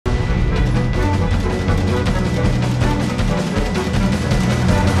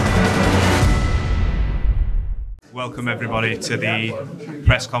Welcome everybody to the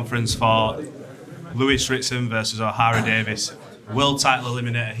press conference for Lewis Ritson versus Ohara Davies, world title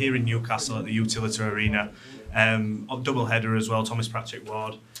eliminator here in Newcastle at the Utility Arena. Double header as well, Thomas Patrick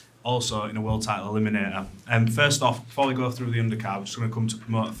Ward, also in a world title eliminator. First off, before we go through the undercard, we're just going to come to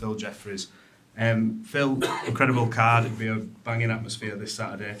promoter Phil Jeffries. Phil, incredible card, it'll be a banging atmosphere this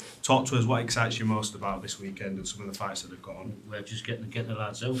Saturday. Talk to us, what excites you most about this weekend and some of the fights that they've got on? We're just getting the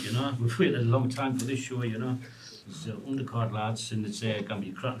lads out, you know. We've waited a long time for this show, you know. It's undercard lads, and it's going to be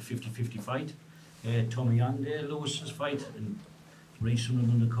a cracking 50-50 fight. Tommy and Lewis's fight, and Ritson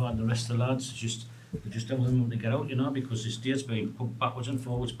and undercard, and the rest of the lads. We're just telling them to get out, you know, because this day's been put backwards and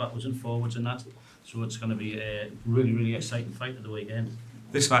forwards, and that. So it's going to be a really, really exciting fight at the weekend.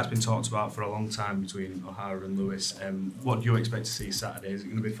 This fight's been talked about for a long time between Ohara and Lewis. What do you expect to see Saturday? Is it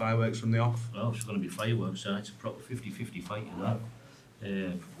going to be fireworks from the off? Well, it's going to be fireworks. It's a proper 50-50 fight, you know.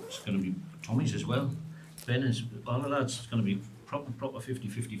 It's going to be Tommy's as well. Ben is all the lads. It's going to be proper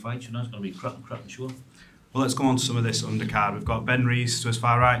 50-50 fight, you know. It's going to be cracking show. Well, let's go on to some of this undercard. We've got Ben Rees to his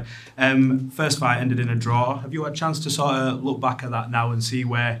far right. First fight ended in a draw. Have you had a chance to sort of look back at that now and see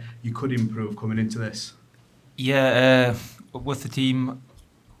where you could improve coming into this? Yeah, with the team,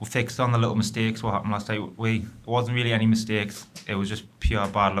 we fixed on the little mistakes what happened last time. It wasn't really any mistakes. It was just pure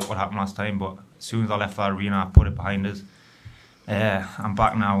bad luck what happened last time. But as soon as I left that arena, I put it behind us. I'm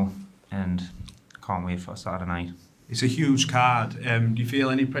back now and can't wait for Saturday night. It's a huge card. Do you feel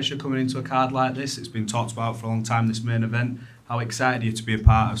any pressure coming into a card like this? It's been talked about for a long time, this main event. How excited are you to be a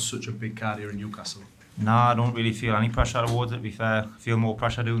part of such a big card here in Newcastle? No, I don't really feel any pressure towards it, to be fair. I feel more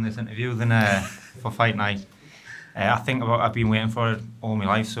pressure doing this interview than for fight night. I've been waiting for it all my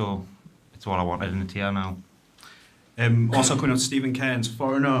life, so it's all I wanted in the tier now. Also coming up to Stephen Cairns,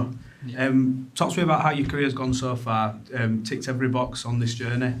 4-0. Talk to me about how your career's gone so far. Ticked every box on this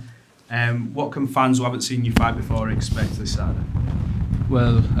journey. What can fans who haven't seen you fight before expect this Saturday?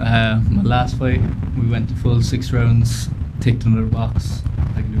 Well, my last fight, we went to full 6 rounds, ticked another box.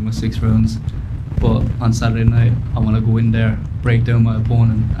 I can do my 6 rounds. But on Saturday night, I want to go in there, break down my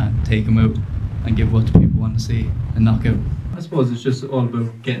opponent and take him out and give what the people want to see, a knockout. I suppose it's just all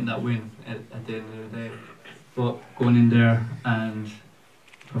about getting that win at the end of the day. But going in there and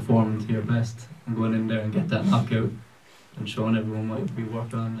performing to your best and going in there and get that knockout and showing everyone what you've been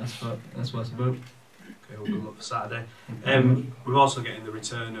working on, that's what it's about. Okay, well, good luck for Saturday. We're also getting the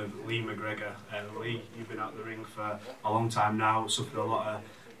return of Lee McGregor. Lee, you've been out the ring for a long time now, suffered a lot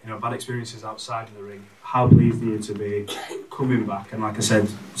of bad experiences outside of the ring. How pleased are you to be coming back and, like I said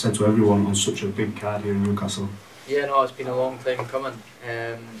to everyone, on such a big card here in Newcastle? Yeah, no, it's been a long time coming.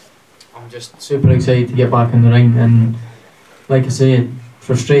 I'm just super excited to get back in the ring, and like I say,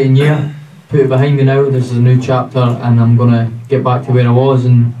 frustrating year. Put it behind me now. This is a new chapter, and I'm gonna get back to where I was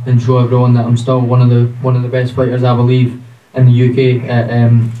and show everyone that I'm still one of the best fighters, I believe, in the UK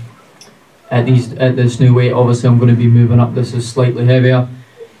at this new weight. Obviously, I'm going to be moving up. This is slightly heavier,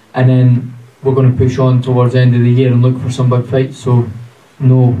 and then we're going to push on towards the end of the year and look for some big fights. So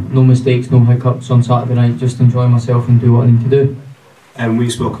no mistakes, no hiccups on Saturday night. Just enjoy myself and do what I need to do. We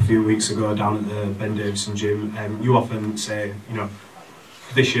spoke a few weeks ago down at the Ben Davison gym. You often say,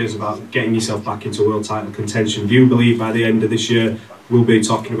 this year's about getting yourself back into world title contention. Do you believe by the end of this year we'll be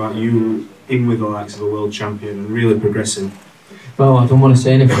talking about you in with the likes of a world champion and really progressing? Well, I don't want to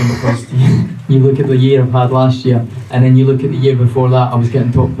say anything because you look at the year I've had last year, and then you look at the year before that, I was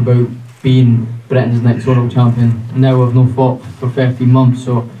getting talked about being Britain's next world champion. Now I've not fought for 13 months,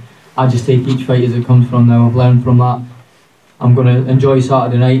 so I just take each fight as it comes from now. I've learned from that. I'm going to enjoy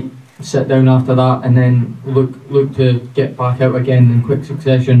Saturday night, sit down after that, and then look to get back out again in quick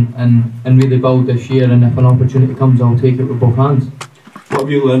succession and really build this year, and if an opportunity comes, I'll take it with both hands. What have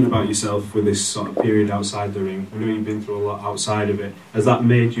you learned about yourself with this sort of period outside the ring? I know you've been through a lot outside of it. Has that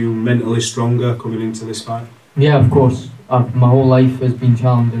made you mentally stronger coming into this fight? Yeah, of course. My whole life has been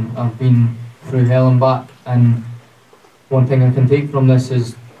challenging. I've been through hell and back, and one thing I can take from this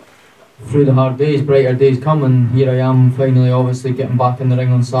is through the hard days, brighter days come, and here I am finally obviously getting back in the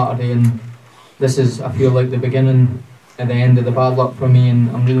ring on Saturday, and this is, I feel like, the beginning and the end of the bad luck for me,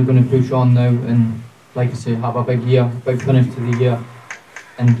 and I'm really going to push on now and, like I say, have a big year, big finish to the year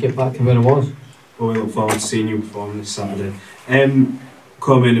and get back to where I was. Well, we look forward to seeing you perform this Saturday.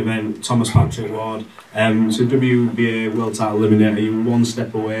 Co-main event, Thomas Patrick Ward. So WBA world title eliminator, you're one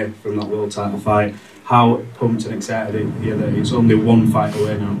step away from that world title fight. How pumped and excited are you that it's only one fight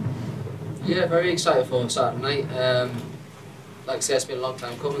away now? Yeah, very excited for Saturday night. Like I said, it's been a long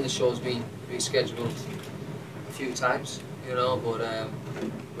time coming. The show's been rescheduled a few times, but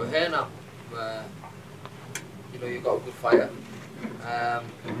we're here now. You've got a good fighter,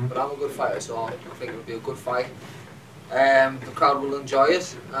 but I'm a good fighter, so I think it'll be a good fight. The crowd will enjoy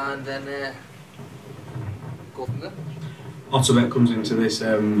it, and then go from there. Otterbeck comes into this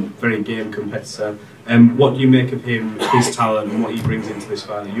very game competitor. What do you make of him, his talent, and what he brings into this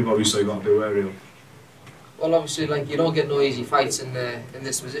fight? You've obviously got to be wary of. Well, obviously, like, you don't get no easy fights in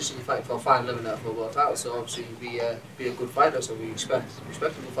this position. You're fighting for a final eliminator for a world title, so obviously be a good fighter. So we expect a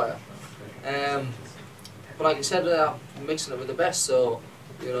good fighter. But like I said, I'm mixing it with the best. So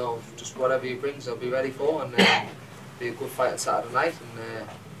you know, just whatever he brings, I'll be ready for, and be a good fight on Saturday night, and I'm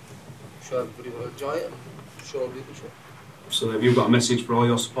sure everybody will enjoy it. And I'm sure it'll be a good show. So have you got a message for all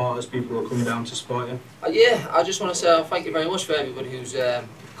your supporters, people who are coming down to support you? Yeah, I just want to say thank you very much for everybody who's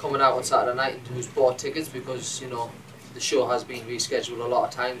coming out on Saturday night and who's bought tickets, because you know the show has been rescheduled a lot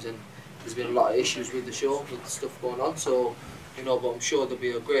of times and there's been a lot of issues with the show, with stuff going on. So you know, but I'm sure there'll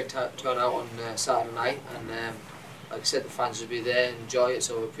be a great turnout on Saturday night, and like I said, the fans will be there and enjoy it.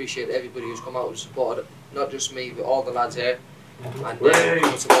 So I appreciate everybody who's come out and supported it, not just me but all the lads here, and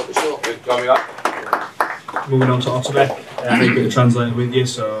support the show. Coming up. Moving on to Otterbeck, a bit of translator with you.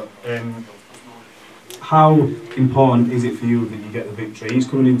 So, how important is it for you that you get the victory? He's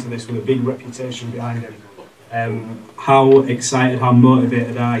coming into this with a big reputation behind him. How excited, how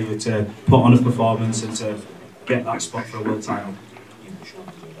motivated are you to put on a performance and to get that spot for a world title?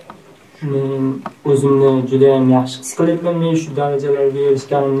 Men o'zimni juda ham yaxshi his qilyapman. Men shu darajalarga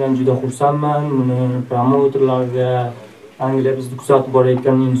erishganimdan juda xursandman. Buni promotorlarga, Angliya bizni kuzatib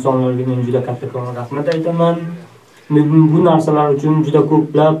borayotgan insonlarga men juda kattakon rahmat aytaman. Men bu narsalar uchun juda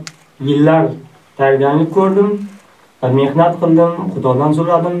ko'plab yillar tayyorgarlik ko'rdim va mehnat qildim, Xudodan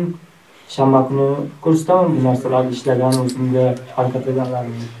so'radim. Shanba kuni ko'rsataman bu narsalarni ishlagan, o'zimga harakat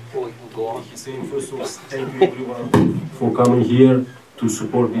qilganlarimni. He's saying first of all, thank you everyone for coming here to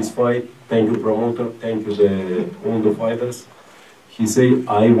support this fight. Thank you promoter, thank you all the fighters. He say,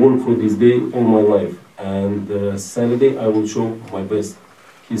 I work for this day all my life, and Saturday I will show my best.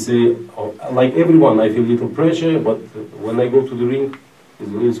 He say, like everyone, I feel little pressure, but when I go to the ring, it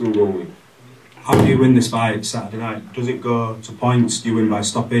will go away. How do you win this fight Saturday night? Does it go to points? Do you win by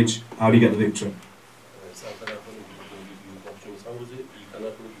stoppage? How do you get the victory?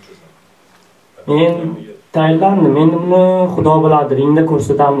 Men tayyorlandim. Endi buni Xudo biladi, ringda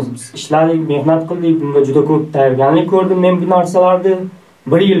ko'rsatamiz. Biz ishladik, mehnat qildik, bunga juda ko'p tayyorgarlik ko'rdim. Men bu narsalarni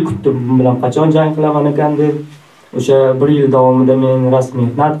 1 yil kutdim. Bu bilan qachon jang qilaman ekan deb. O'sha 1 yil davomida men rasmiy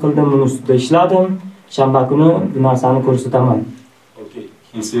mehnat qildim, buni ustida ishladim. Shanba kuni bu narsani ko'rsataman. Okay,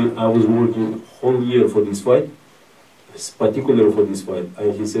 he said I was working whole year for this fight, particularly for this fight,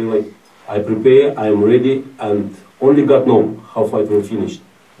 and he said like I prepare, I am ready, and only God knows how fight will finish,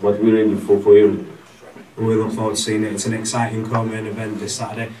 but we're ready for everything. We look forward to seeing it. It's an exciting co-main event this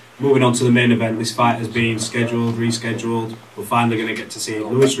Saturday. Moving on to the main event, this fight has been scheduled, rescheduled. We're finally going to get to see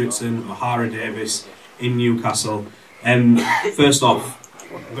Lewis Ritson, Ohara Davies in Newcastle. First off,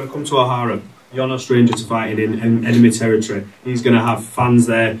 I'm going to come to Ohara. You're no stranger to fighting in enemy territory. He's going to have fans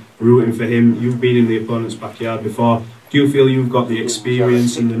there rooting for him. You've been in the opponent's backyard before. Do you feel you've got the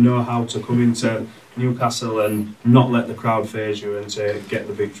experience and the know-how to come into Newcastle and not let the crowd phase you and to get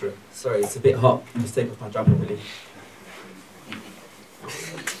the victory? Sorry, it's a bit hot. Mistake with my jumper, really.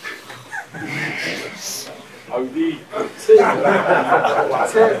 OD.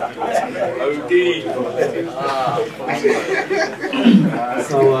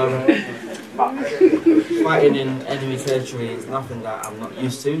 Fighting in enemy territory is nothing that I'm not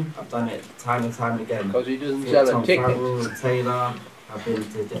used to. I've done it time and time again. Because he doesn't sell a ticket. Taylor, I've been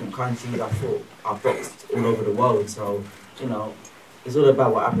to different countries. I've boxed all over the world. So, you know, it's all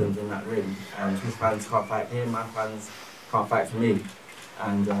about what happens in that ring. And his fans can't fight for him, my fans can't fight for me.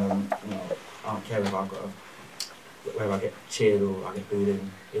 And, you know, I don't care if I've got whether I get cheered or I get booed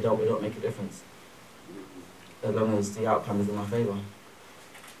in. It don't make a difference. As long as the outcome is in my favour.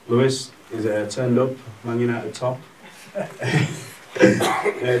 Lewis is turned up, Man United top.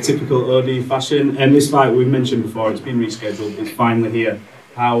 Typical OD fashion. And this fight we've mentioned before, it's been rescheduled, it's finally here.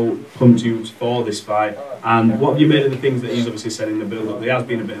 How pumped you for this fight? And what have you made of the things that he's obviously said in the build-up? There has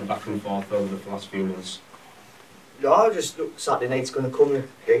been a bit of back and forth over the last few months. Yeah, just look, Saturday night's going to come.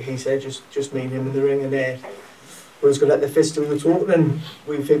 He said just me and him in the ring, and we're just going to let the fist do the talking, and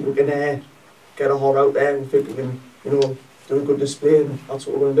we think we can get a whore out there. We think we can, you know, do a good display, and that's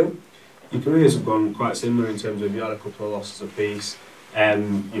what we're going to do. Your careers have gone quite similar in terms of you had a couple of losses apiece.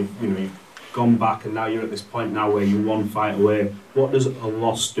 You've gone back, and now you're at this point now where you're one fight away. What does a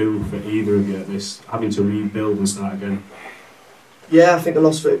loss do for either of you at this, having to rebuild and start again? Yeah, I think a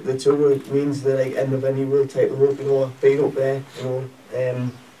loss for the two means the end of any world title run, you know, being up there, you know.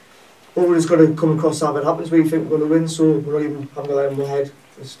 But we're just going to come across how it happens. We think we're going to win, so we're not even having a let in our head.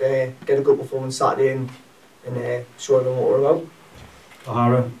 Just get a good performance Saturday and and show them what we're about.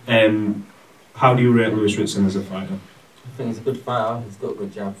 Ohara, how do you rate Lewis Ritson as a fighter? I think he's a good fighter. He's got a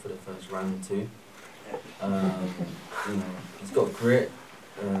good jab for the first round too. You know, he's got grit.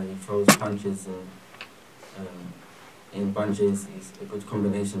 He throws punches and in bunches. He's a good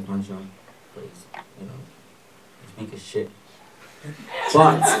combination puncher, but he's, you know, he's weak as shit.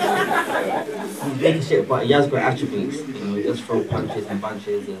 But he's weak as shit, but he has got attributes. You know, he does throw punches and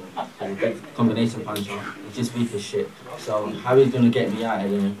bunches, and he's a good combination puncher. He's just weak as shit. So how he's gonna get me out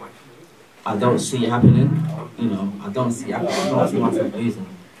of there? I don't see it happening. You know, I don't see it happening. I don't see myself losing.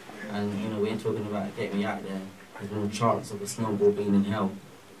 And you know, we're talking about getting me out of there. There's no chance of a snowball being in hell.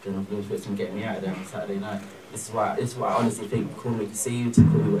 Then I'm going to get me out of there on Saturday night. This is why I honestly think, call me deceived, call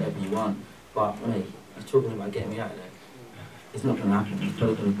me whatever you want. But mate, you're talking about getting me out of there. It's not going to happen. He's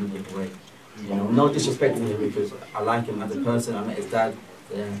probably going to give it away. You know, no disrespect to him because I like him as a person. I met his dad.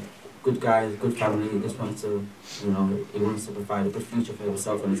 Good guy, good family. He just wants to, you know, he wants to provide a good future for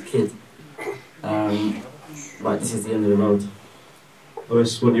himself and his kid. But this is the end of the road.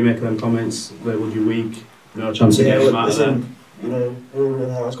 Lewis, what do you make of them comments? Labelled you weak, no chance of getting him out of there. You know,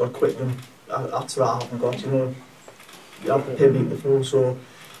 Ohara's got to quit them. That's what I haven't got, you know. You have to pay me the full, so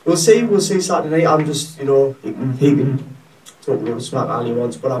we'll see Saturday night. I'm just, you know, he can talk about smack all he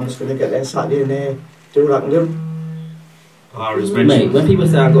wants, but I'm just going to get there Saturday and do what I can do. Mate, when people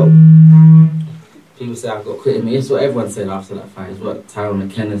say I've got quit in me, it's what everyone said after that fight. It's what Tyrone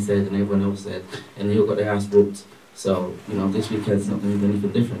McKenna said and everyone else said, and they all got their ass whooped. So, you know, this weekend's not going to be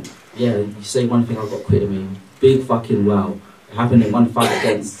anything different. Yeah, you say one thing, I've got quit in me. Big fucking wow. It happened in one fight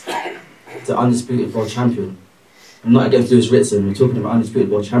against the undisputed world champion. I'm not against Lewis Ritson, we're talking about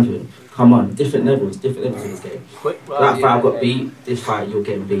undisputed world champion. Come on, different levels in this game. That fight I got beat, this fight you're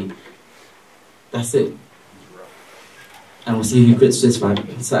getting beat. That's it. And we'll see who quits this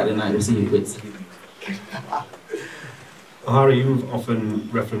fight. Saturday night, we'll see who quits. Ohara, you've often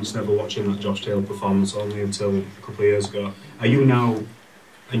referenced never watching that Josh Taylor performance only until a couple of years ago. Are you now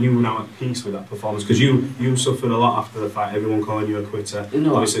at peace with that performance? Because you suffered a lot after the fight, everyone calling you a quitter. You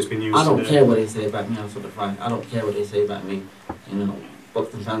know, obviously it's been used I don't care what they say about me after the fight. I don't care what they say about me. You know,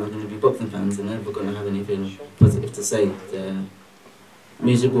 boxing fans are going to be boxing fans and they're never going to have anything positive to say. They're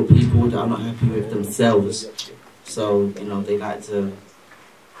miserable people that are not happy with themselves. So, you know, they like to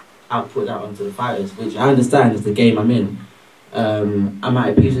output that onto the fighters, which I understand is the game I'm in. Am I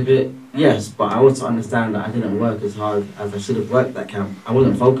at peace with it? Yes, but I also understand that I didn't work as hard as I should have worked that camp. I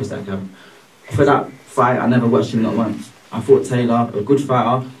wasn't focused that camp. For that fight, I never watched him not once. I thought Taylor, a good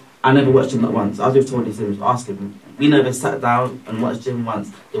fighter, I never watched him not once. I was with Tony Simmons, ask him. We never sat down and watched him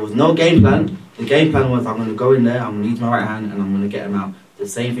once. There was no game plan. The game plan was I'm going to go in there, I'm going to use my right hand and I'm going to get him out. The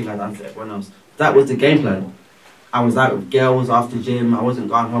same thing I done to everyone else. That was the game plan. I was out with girls after gym, I wasn't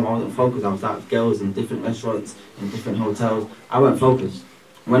going home, I wasn't focused. I was out with girls in different restaurants, in different hotels. I wasn't focused.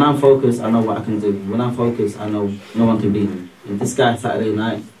 When I'm focused, I know what I can do. When I'm focused, I know no one can beat me. And this guy Saturday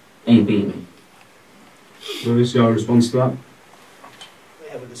night ain't beating me. Lewis, your response to that?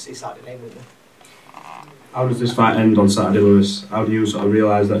 Yeah, we'll just see Saturday night with me. How does this fight end on Saturday, Lewis? How do you sort of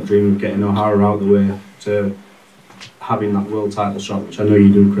realise that dream of getting Ohara out of the way to having that world title shot, which I know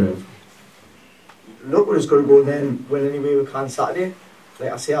you do crave? Look, we're just going to go in there and win any way we can Saturday.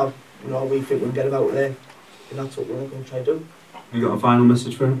 Like I say, we think we can get him out there, and that's what we're going to try to do. You got a final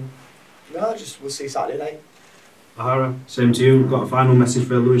message for him? No, we'll see Saturday night. Ohara, same to you. Got a final message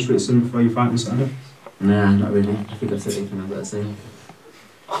for Lewis Ritson before you fight on Saturday? Nah, not really. I think I've said everything I've got to say.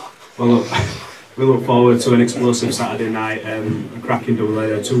 Well, look, we look forward to an explosive Saturday night, a cracking double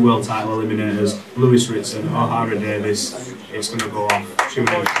header, 2 world title eliminators, Lewis Ritson, Ohara Davies. It's going to go off. Tune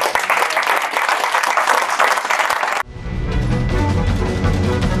in.